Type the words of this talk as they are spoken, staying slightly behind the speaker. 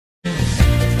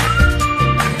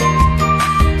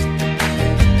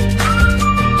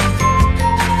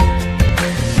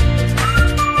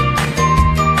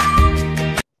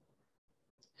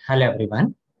Hello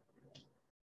everyone.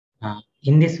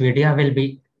 In this video, I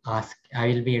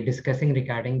will be discussing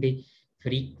regarding the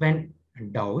frequent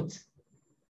doubts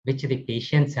which the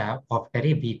patients have after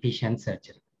a VP shunt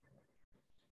surgery.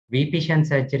 VP shunt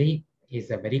surgery is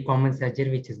a very common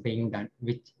surgery which is being done,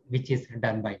 which is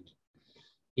done by me.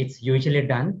 It's usually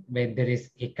done when there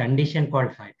is a condition called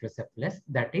hydrocephalus,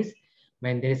 that is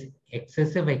when there is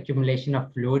excessive accumulation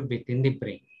of fluid within the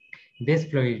brain. This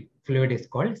fluid is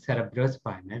called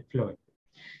cerebrospinal fluid.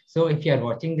 So if you are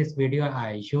watching this video,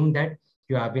 I assume that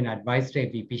you have been advised a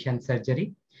VP shunt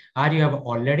surgery, or you have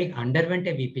already underwent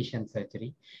a VP shunt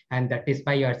surgery, and that is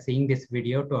why you are seeing this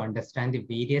video to understand the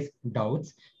various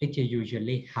doubts which you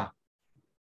usually have.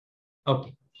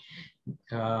 Okay,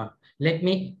 let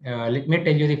me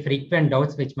tell you the frequent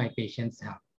doubts which my patients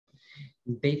have.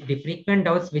 The frequent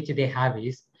doubts which they have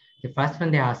is, the first one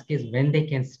they ask is when they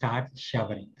can start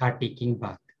showering or taking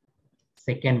bath.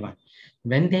 Second one,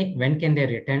 when can they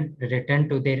return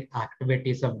to their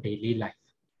activities of daily life?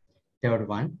 Third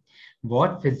one,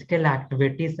 what physical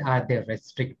activities are they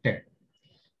restricted?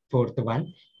 Fourth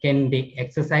one, can they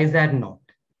exercise or not?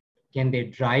 Can they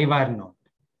drive or not?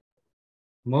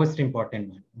 Most important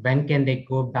one, when can they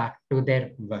go back to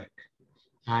their work?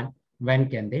 And when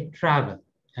can they travel?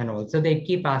 And also they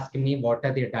keep asking me what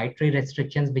are the dietary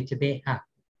restrictions which they have.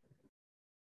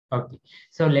 Okay,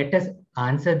 so let us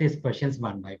answer these questions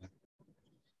one by one.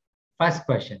 First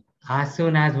question, as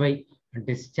soon as we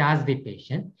discharge the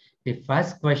patient, the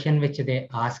first question which they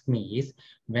ask me is,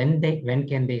 when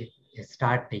can they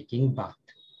start taking bath?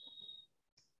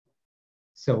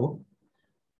 So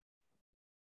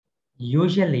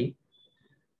usually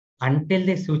until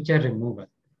the suture removal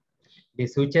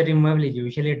is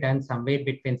usually done somewhere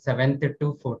between 7th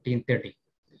to 14th day.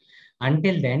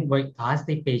 Until then, we ask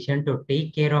the patient to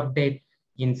take care of their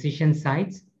incision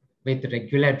sites with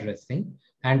regular dressing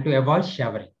and to avoid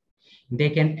showering.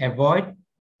 They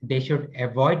should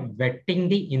avoid wetting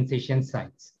the incision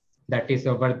sites. That is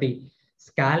over the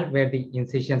scalp where the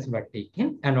incisions were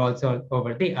taken and also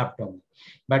over the abdomen.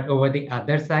 But over the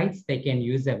other sides, they can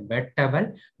use a wet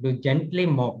towel to gently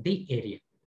mop the area.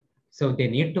 So they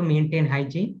need to maintain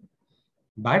hygiene,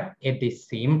 but at the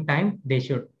same time, they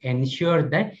should ensure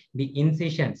that the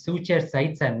incision suture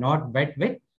sites are not wet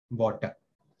with water.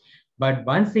 But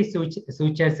once the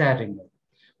sutures are removed,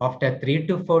 after 3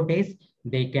 to 4 days,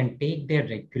 they can take their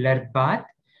regular bath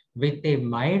with a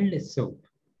mild soap,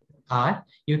 or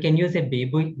you can use a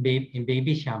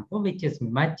baby shampoo, which is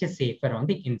much safer on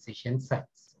the incision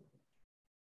sites.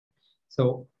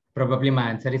 So probably my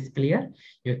answer is clear.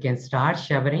 You can start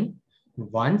showering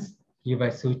once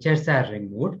your sutures are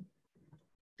removed.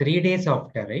 3 days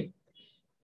after it,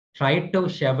 try to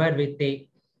shower with a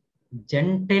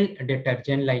gentle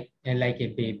detergent like a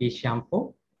baby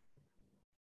shampoo.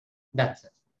 That's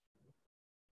it.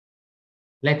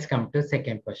 Let's come to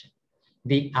second question.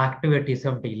 The activities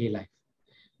of daily life.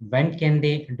 When can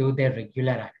they do their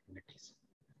regular activities?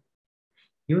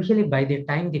 Usually by the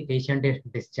time the patient is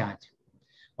discharged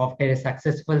after a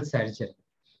successful surgery,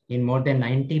 in more than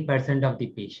 90% of the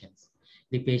patients,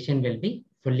 the patient will be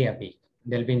fully awake.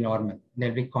 They'll be normal.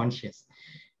 They'll be conscious.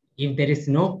 If there is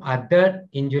no other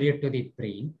injury to the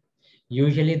brain,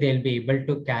 usually they'll be able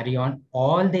to carry on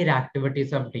all their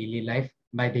activities of daily life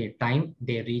by the time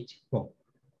they reach home.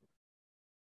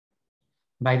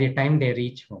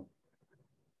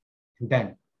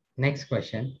 Then, next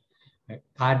question,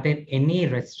 are there any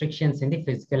restrictions in the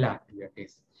physical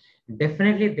activities?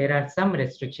 Definitely, there are some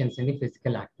restrictions in the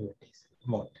physical activities.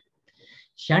 What?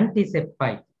 Shunt is a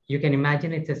pipe. You can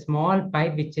imagine it's a small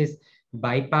pipe which is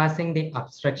bypassing the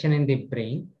obstruction in the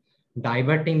brain,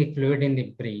 diverting the fluid in the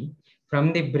brain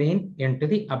from the brain into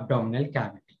the abdominal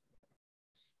cavity.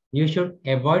 You should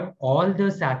avoid all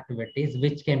those activities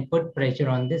which can put pressure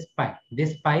on this pipe.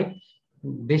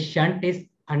 This shunt is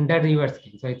under your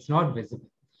skin, so it's not visible.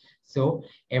 So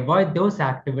avoid those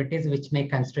activities which may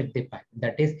constrict the pipe.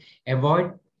 That is,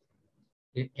 avoid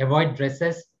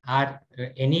dresses or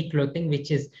any clothing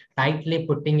which is tightly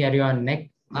putting your neck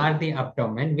or the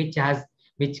abdomen,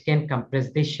 which can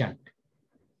compress the shunt.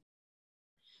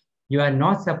 You are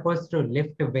not supposed to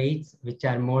lift weights which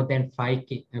are more than 5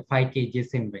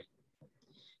 kgs in weight.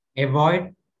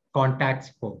 Avoid contact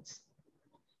sports.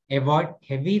 Avoid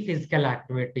heavy physical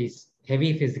activities.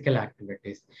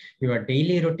 Your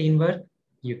daily routine work,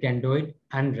 you can do it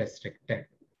unrestricted.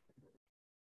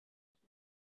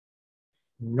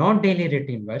 Non-daily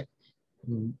routine work,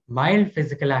 mild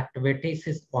physical activities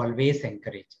is always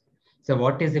encouraged. So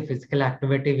what is the physical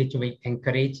activity which we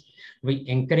encourage? We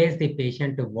encourage the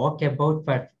patient to walk about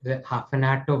for half an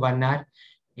hour to 1 hour,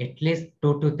 at least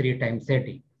 2 to 3 times a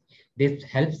day. This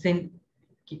helps in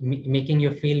making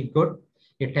you feel good.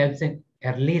 It helps in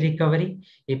early recovery.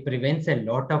 It prevents a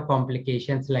lot of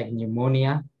complications like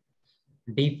pneumonia,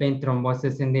 deep vein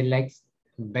thrombosis in the legs,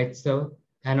 bed sore,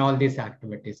 and all these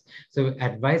activities. So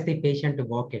advise the patient to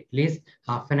walk at least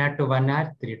half an hour to 1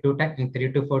 hour, 3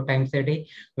 to 4 times a day.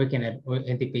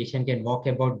 The patient can walk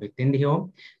about within the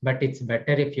home, but it's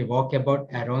better if you walk about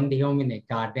around the home in a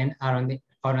garden or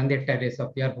on the terrace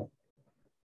of your home.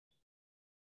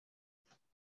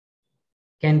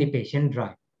 Can the patient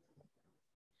drive?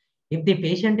 If the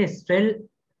patient is still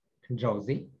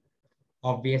drowsy,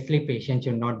 obviously patient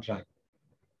should not drive.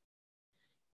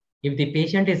 If the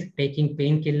patient is taking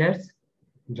painkillers,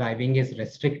 driving is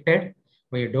restricted.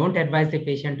 We don't advise the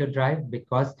patient to drive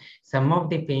because some of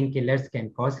the painkillers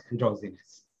can cause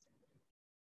drowsiness.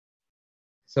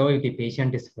 So if the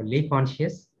patient is fully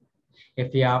conscious,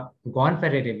 if you have gone for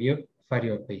a review for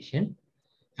your patient,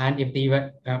 and if you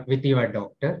are with your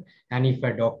doctor, and if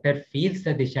a doctor feels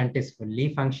that the shunt is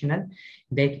fully functional,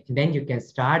 then you can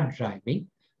start driving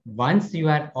once you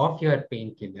are off your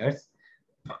painkillers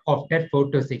after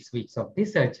 4 to 6 weeks of the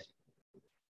surgery.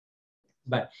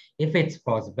 But if it's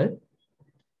possible,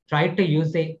 try to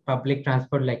use a public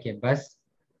transport like a bus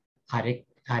or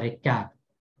a cab.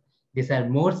 These are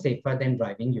more safer than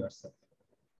driving yourself.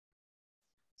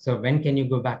 So when can you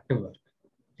go back to work?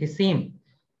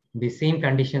 The same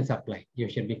conditions apply. You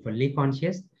should be fully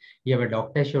conscious. Your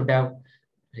doctor should have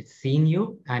seen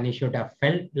you and he should have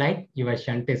felt like your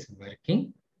shunt is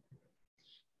working.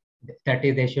 That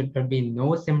is, there should be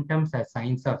no symptoms or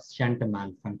signs of shunt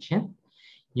malfunction.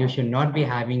 You should not be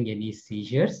having any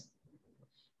seizures,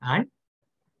 and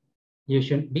you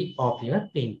should be off your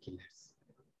painkillers.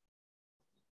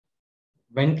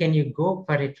 When can you go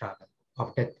for a travel?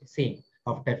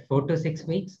 After 4 to 6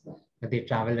 weeks, the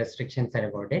travel restrictions are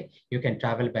avoided. You can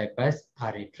travel by bus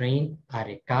or a train or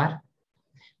a car.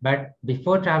 But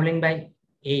before traveling by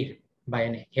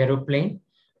an aeroplane,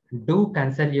 do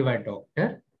consult your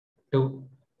doctor to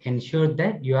ensure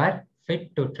that you are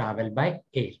fit to travel by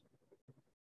air.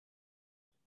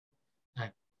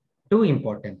 And 2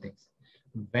 important things.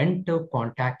 When to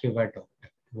contact your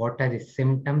doctor? What are the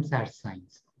symptoms or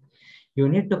signs? You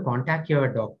need to contact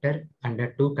your doctor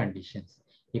under 2 conditions.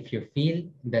 If you feel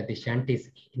that the shunt is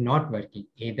not working,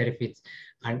 either if it's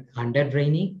under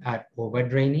draining or over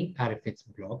draining, or if it's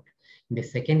blocked. The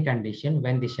second condition,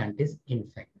 when the shunt is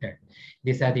infected.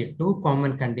 These are the 2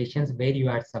 common conditions where you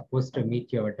are supposed to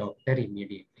meet your doctor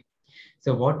immediately.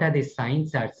 So what are the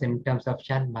signs or symptoms of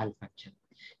shunt malfunction?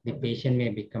 The patient may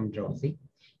become drowsy.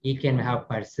 He can have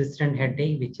persistent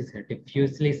headache, which is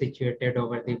diffusely situated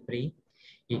over the brain.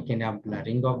 He can have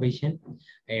blurring of vision,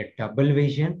 a double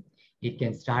vision. He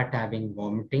can start having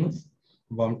vomitings.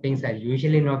 Vomitings are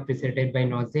usually not preceded by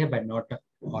nausea, but not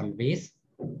always.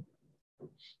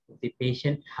 If the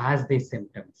patient has these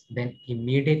symptoms, then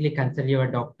immediately consult your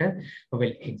doctor who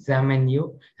will examine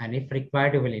you, and if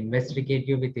required, who will investigate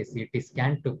you with a CT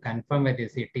scan to confirm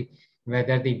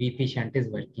whether the VP shunt is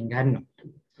working or not.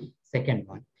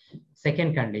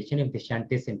 Second condition, if the shunt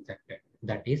is infected.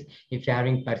 That is, if you're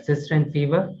having persistent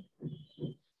fever,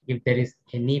 if there is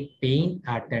any pain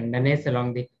or tenderness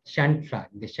along the shunt track,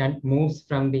 the shunt moves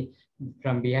from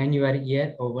behind your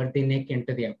ear over the neck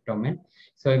into the abdomen.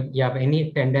 So if you have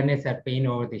any tenderness or pain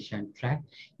over the shunt track,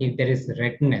 if there is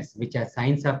redness, which are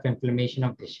signs of inflammation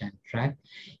of the shunt track,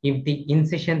 if the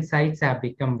incision sites have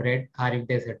become red, or if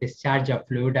there's a discharge of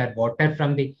fluid or water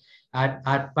from the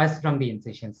or pus from the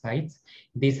incision sites,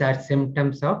 these are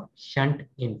symptoms of shunt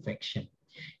infection.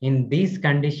 In these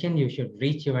conditions, you should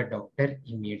reach your doctor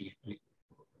immediately.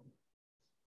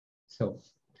 So,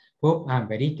 hope I'm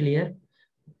very clear.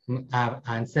 I've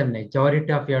answered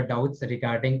majority of your doubts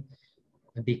regarding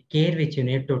the care which you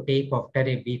need to take after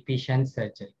a VP shunt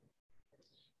surgery.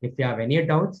 If you have any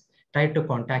doubts, try to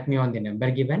contact me on the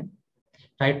number given.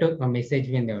 Try to message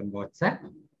me on WhatsApp.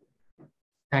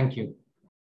 Thank you.